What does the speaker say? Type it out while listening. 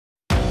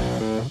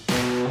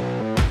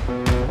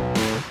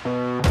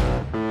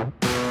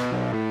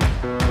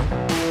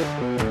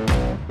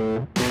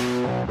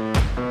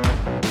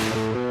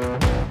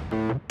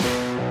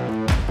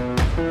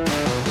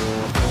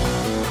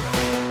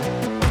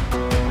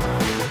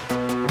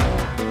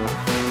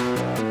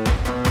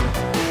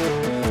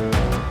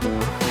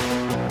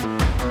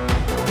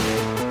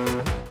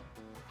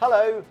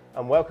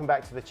and welcome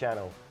back to the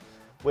channel.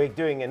 We're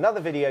doing another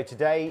video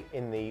today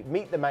in the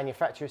Meet the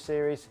Manufacturer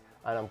series,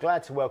 and I'm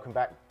glad to welcome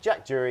back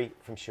Jack Drury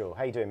from Shure.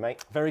 How you doing,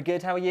 mate? Very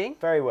good, how are you?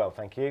 Very well,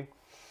 thank you.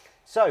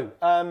 So,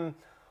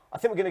 I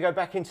think we're going to go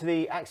back into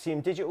the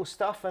Axient digital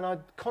stuff and our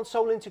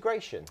console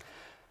integration.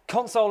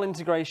 Console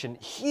integration,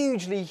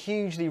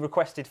 hugely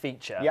requested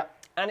feature. Yeah.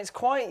 And it's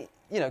quite,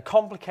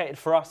 complicated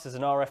for us as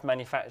an RF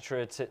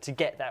manufacturer to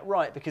get that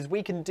right, because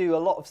we can do a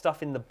lot of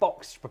stuff in the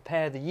box to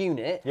prepare the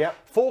unit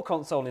for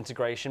console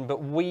integration,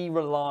 but we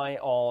rely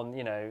on,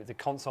 the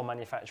console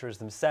manufacturers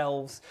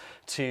themselves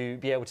to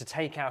be able to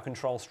take our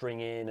control string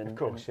in and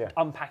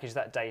unpackage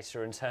that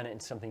data and turn it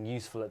into something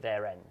useful at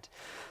their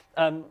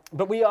end.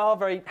 But we are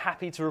very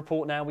happy to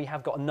report now we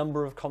have got a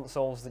number of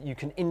consoles that you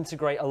can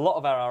integrate a lot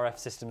of our RF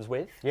systems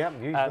with. Yeah,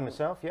 use them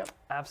myself, yeah.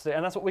 Absolutely,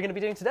 and that's what we're going to be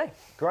doing today.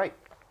 Great.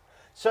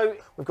 So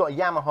we've got a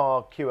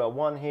Yamaha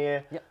QL1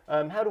 here.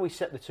 Yep. How do we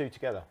set the two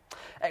together?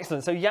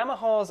 Excellent. So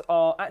Yamahas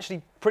are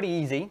actually pretty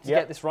easy to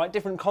get this right.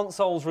 Different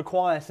consoles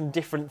require some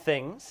different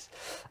things.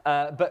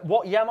 But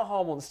what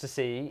Yamaha wants to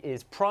see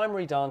is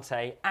primary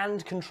Dante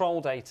and control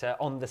data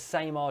on the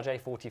same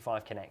RJ45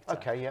 connector.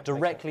 Okay, yeah.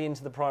 Directly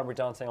into the primary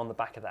Dante on the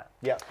back of that.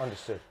 Yeah,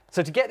 understood.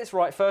 So to get this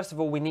right, first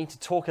of all, we need to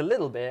talk a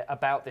little bit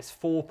about this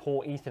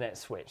 4-port Ethernet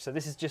switch. So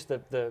this is just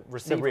the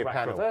receiver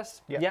rack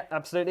reverse. Yeah,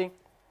 absolutely.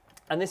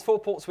 And this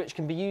 4-port switch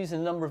can be used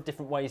in a number of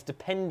different ways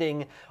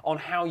depending on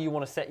how you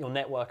want to set your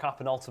network up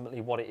and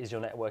ultimately what it is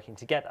you're networking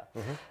together.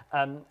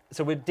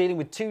 So we're dealing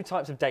with two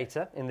types of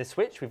data in this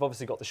switch. We've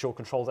obviously got the Shure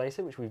control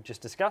data, which we've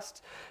just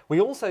discussed. We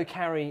also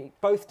carry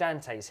both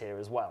Dantes here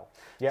as well.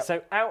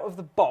 So out of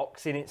the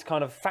box, in its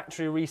kind of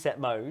factory reset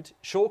mode,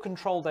 Shure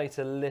control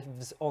data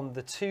lives on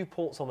the 2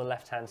 ports on the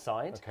left-hand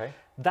side.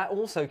 That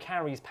also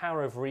carries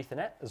power over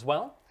Ethernet as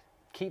well.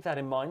 Keep that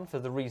in mind for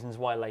the reasons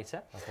why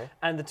later.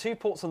 And the 2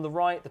 ports on the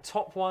right, the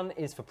top one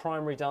is for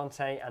primary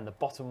Dante and the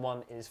bottom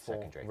one is for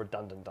secondary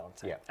redundant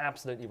Dante.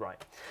 Absolutely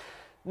right.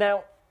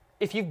 Now,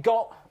 if you've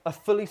got a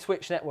fully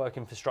switched network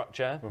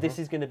infrastructure, this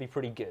is going to be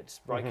pretty good,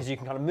 right? Because you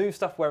can kind of move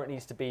stuff where it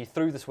needs to be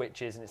through the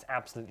switches and it's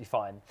absolutely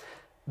fine.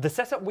 The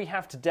setup we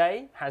have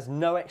today has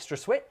no extra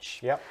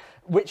switch,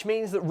 which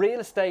means that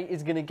real estate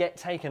is going to get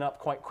taken up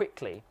quite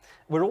quickly.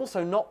 We're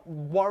also not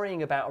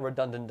worrying about a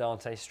redundant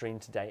Dante stream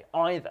today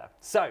either.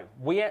 So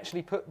we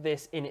actually put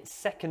this in its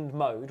second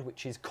mode,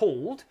 which is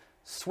called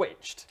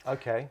switched.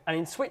 And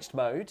in switched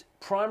mode,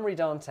 primary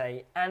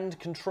Dante and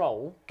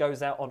control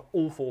goes out on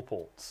all 4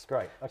 ports.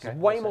 It's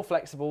way more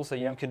flexible, so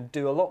you can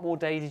do a lot more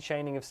daisy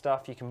chaining of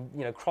stuff. You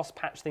can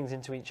cross-patch things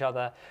into each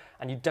other,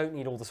 and you don't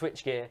need all the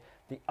switch gear.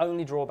 The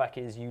only drawback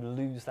is you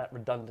lose that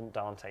redundant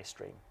Dante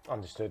stream.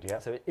 Understood, yeah.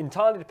 So it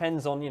entirely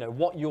depends on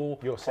what your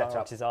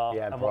priorities are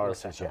and what your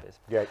setup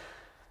is.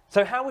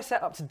 So how we're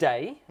set up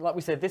today, like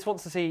we said, this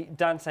wants to see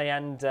Dante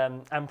and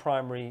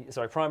primary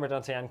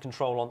Dante and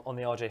control on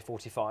the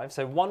RJ45.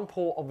 So 1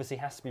 port obviously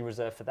has to be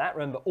reserved for that.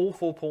 Remember, all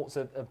 4 ports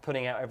are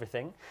putting out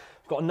everything.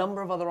 We've got a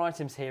number of other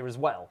items here as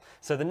well.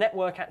 So the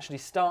network actually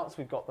starts,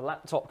 we've got the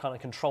laptop kind of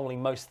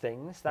controlling most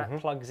things. That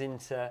plugs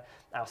into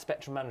our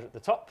Spectrum Manager at the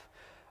top.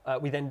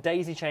 We then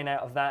daisy chain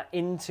out of that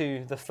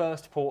into the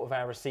first port of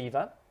our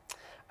receiver.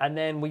 And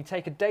then we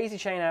take a daisy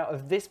chain out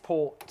of this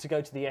port to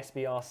go to the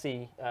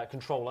SBRC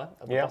controller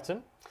at the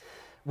bottom.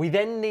 We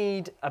then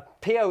need a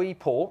PoE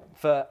port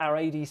for our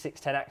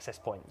AD610 access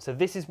point. So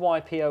this is why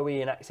PoE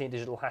in Axient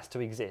Digital has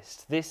to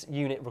exist. This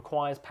unit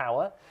requires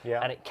power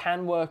and it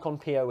can work on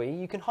PoE.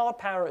 You can hard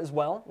power it as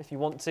well if you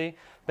want to.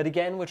 But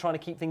again, we're trying to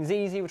keep things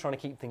easy. We're trying to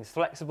keep things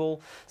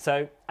flexible.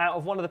 So out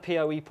of one of the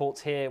PoE ports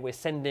here, we're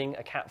sending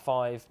a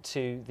Cat5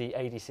 to the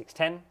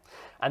AD610.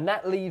 And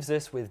that leaves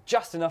us with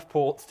just enough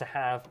ports to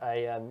have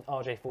a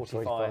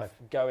RJ45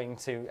 going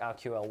to our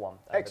QL1.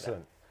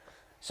 Excellent.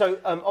 So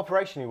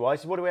operationally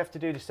wise, what do we have to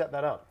do to set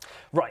that up?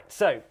 Right,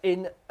 so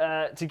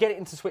to get it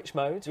into switch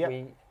mode,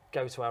 we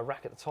go to our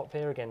rack at the top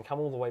here, again, come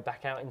all the way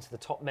back out into the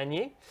top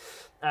menu.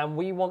 And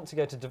we want to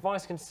go to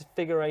device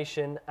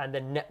configuration and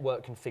then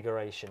network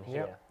configuration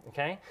here,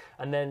 okay?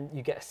 And then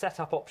you get a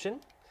setup option,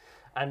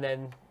 and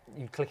then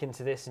you click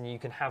into this and you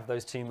can have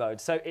those 2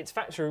 modes. So its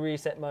factory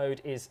reset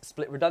mode is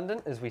split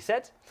redundant, as we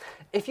said.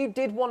 If you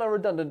did want a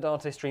redundant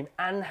Dante stream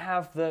and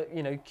have the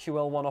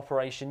QL1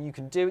 operation, you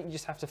can do it. You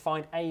just have to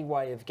find a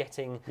way of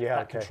getting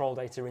that control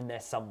data in there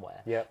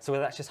somewhere. So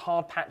whether that's just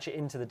hard patch it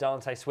into the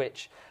Dante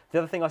switch. The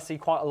other thing I see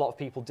quite a lot of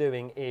people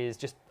doing is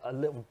just a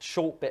little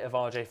short bit of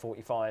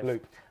RJ45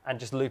 loop and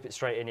just loop it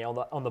straight in here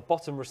on the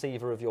bottom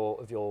receiver of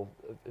your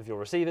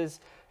receivers.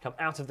 Come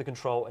out of the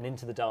control and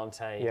into the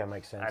Dante. Yeah,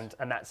 makes sense.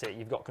 And that's it.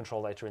 You've got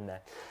control data in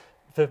there.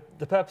 For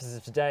the purposes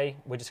of today,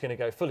 we're just going to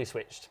go fully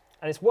switched.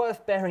 And it's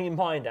worth bearing in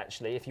mind,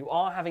 actually, if you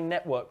are having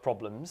network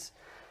problems,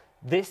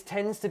 this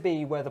tends to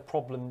be where the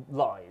problem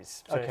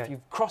lies. So if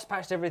you've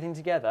cross-patched everything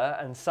together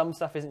and some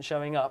stuff isn't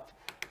showing up,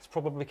 it's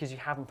probably because you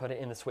haven't put it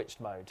in the switched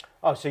mode.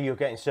 Oh, so you're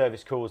getting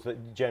service calls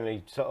that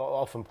generally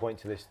often point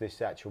to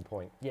this actual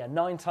point? Yeah,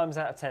 9 times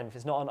out of 10, if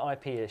it's not an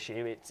IP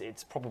issue,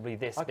 it's probably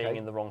this being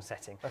in the wrong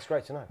setting. That's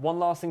great to know. One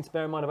last thing to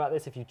bear in mind about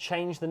this, if you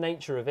change the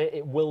nature of it,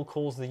 it will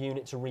cause the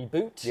unit to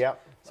reboot. Yeah,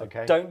 so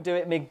don't do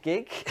it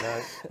mid-gig.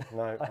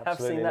 No, I have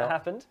seen that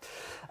happen.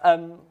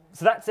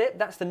 So that's it.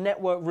 That's the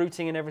network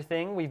routing and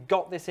everything. We've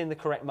got this in the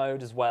correct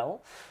mode as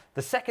well.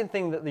 The second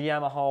thing that the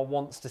Yamaha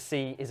wants to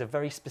see is a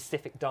very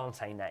specific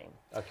Dante name.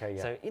 Okay,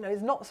 yeah. So,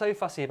 it's not so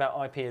fussy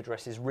about IP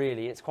addresses,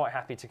 really. It's quite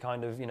happy to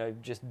kind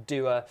of, just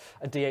do a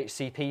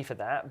DHCP for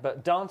that.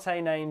 But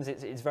Dante names,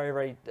 it's very,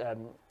 very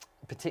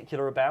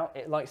particular about.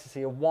 It likes to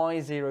see a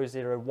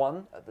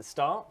Y001 at the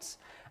start,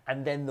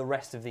 and then the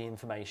rest of the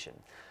information.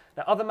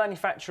 Now, other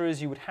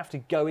manufacturers, you would have to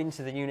go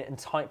into the unit and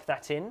type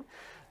that in.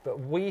 But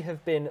we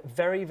have been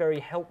very, very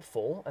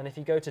helpful. And if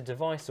you go to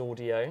device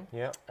audio,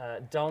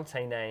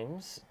 Dante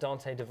names,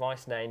 Dante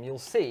device name, you'll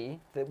see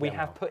that we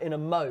have put in a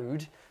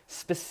mode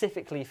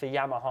specifically for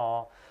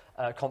Yamaha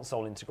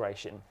console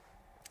integration.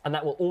 And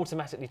that will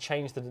automatically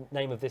change the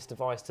name of this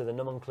device to the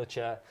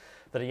nomenclature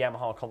that a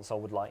Yamaha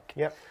console would like.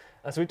 Yep.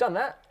 So we've done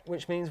that,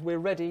 which means we're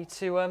ready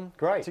to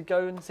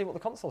go and see what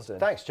the console's doing.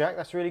 Thanks, Jack.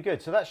 That's really good.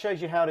 So that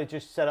shows you how to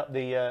just set up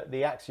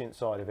the Axient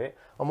side of it.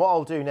 And what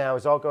I'll do now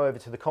is I'll go over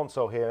to the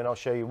console here and I'll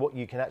show you what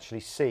you can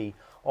actually see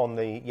on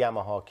the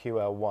Yamaha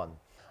QL1.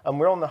 And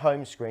we're on the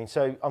home screen,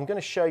 so I'm going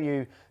to show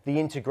you the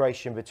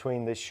integration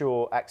between the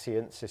Shure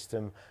Axient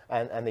system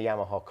and the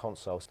Yamaha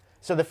consoles.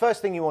 So the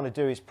first thing you want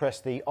to do is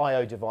press the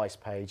I/O device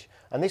page,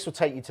 and this will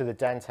take you to the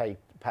Dante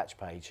patch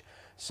page.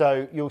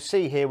 So you'll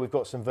see here we've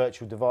got some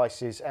virtual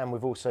devices, and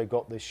we've also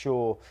got the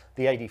Shure,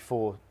 the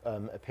AD4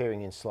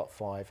 appearing in slot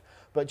 5.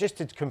 But just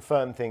to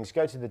confirm things,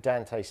 go to the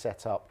Dante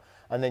setup,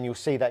 and then you'll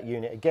see that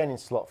unit again in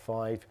slot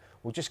 5.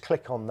 We'll just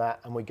click on that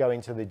and we go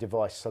into the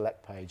device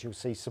select page. You'll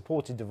see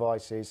supported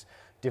devices,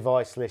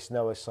 device list,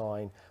 no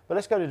assign. But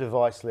let's go to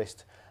device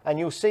list, and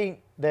you'll see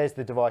there's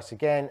the device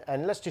again,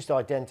 and let's just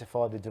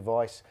identify the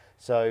device.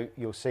 So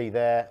you'll see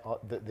there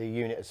that the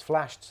unit has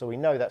flashed, so we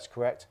know that's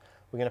correct.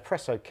 We're going to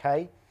press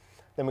OK,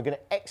 then we're going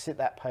to exit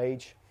that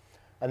page,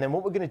 and then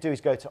what we're going to do is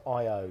go to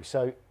I/O.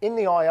 So in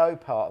the I/O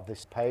part of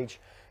this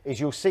page is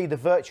you'll see the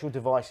virtual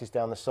devices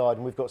down the side,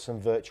 and we've got some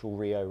virtual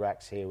Rio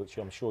racks here, which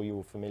I'm sure you're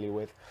all familiar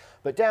with.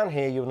 But down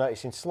here, you'll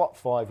notice in slot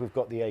 5, we've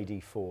got the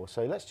AD4.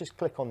 So let's just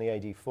click on the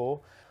AD4.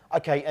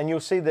 Okay, and you'll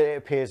see that it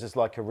appears as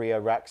like a Rio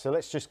rack. So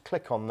let's just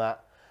click on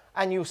that,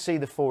 and you'll see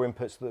the 4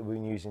 inputs that we've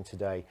been using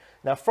today.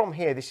 Now from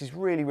here, this is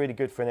really, really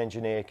good for an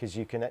engineer because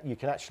you can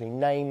actually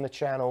name the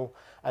channel,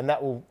 and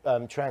that will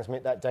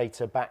transmit that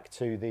data back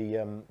to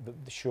the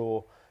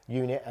Shure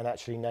unit and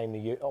actually name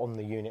on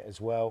the unit as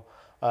well.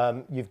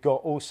 You've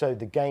got also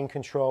the gain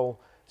control,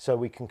 so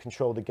we can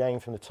control the gain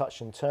from the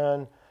touch and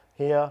turn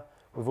here.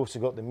 We've also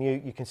got the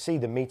mute. You can see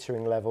the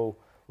metering level.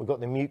 We've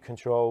got the mute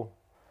control.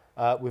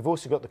 We've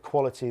also got the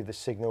quality of the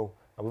signal,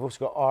 and we've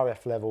also got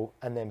RF level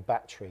and then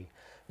battery.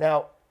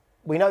 Now,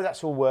 we know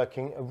that's all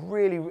working.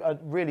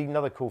 Really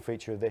another cool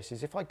feature of this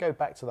is if I go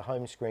back to the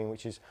home screen,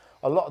 which is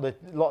a lot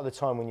of the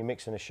time when you're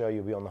mixing a show,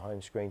 you'll be on the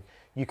home screen.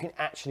 You can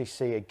actually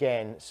see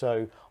again,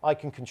 so I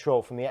can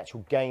control from the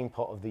actual gain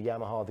pot of the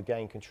Yamaha, the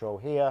gain control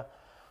here.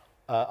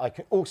 I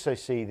can also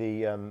see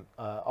the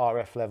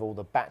RF level,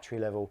 the battery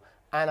level,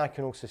 and I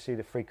can also see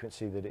the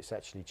frequency that it's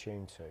actually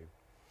tuned to.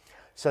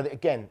 So that,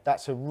 again,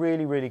 that's a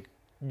really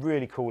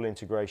cool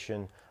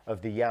integration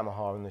of the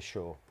Yamaha and the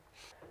Shure.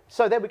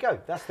 So there we go,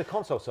 that's the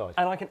console side.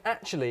 And I can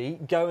actually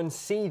go and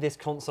see this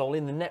console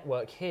in the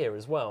network here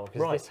as well,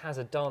 because this has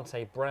a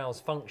Dante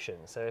browse function.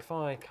 So if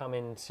I come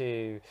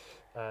into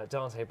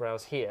Dante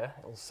browse here,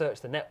 it'll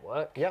search the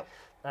network. Yep.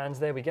 And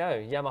there we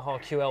go,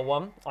 Yamaha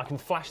QL1. I can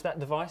flash that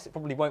device. It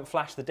probably won't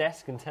flash the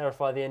desk and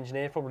terrify the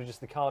engineer, probably just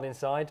the card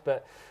inside,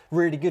 but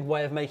really good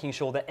way of making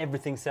sure that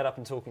everything's set up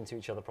and talking to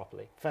each other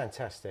properly.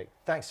 Fantastic.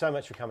 Thanks so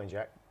much for coming,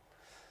 Jack.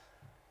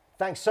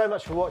 Thanks so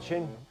much for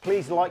watching.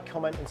 Please like,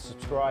 comment and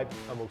subscribe,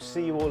 and we'll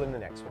see you all in the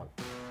next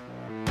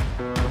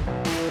one.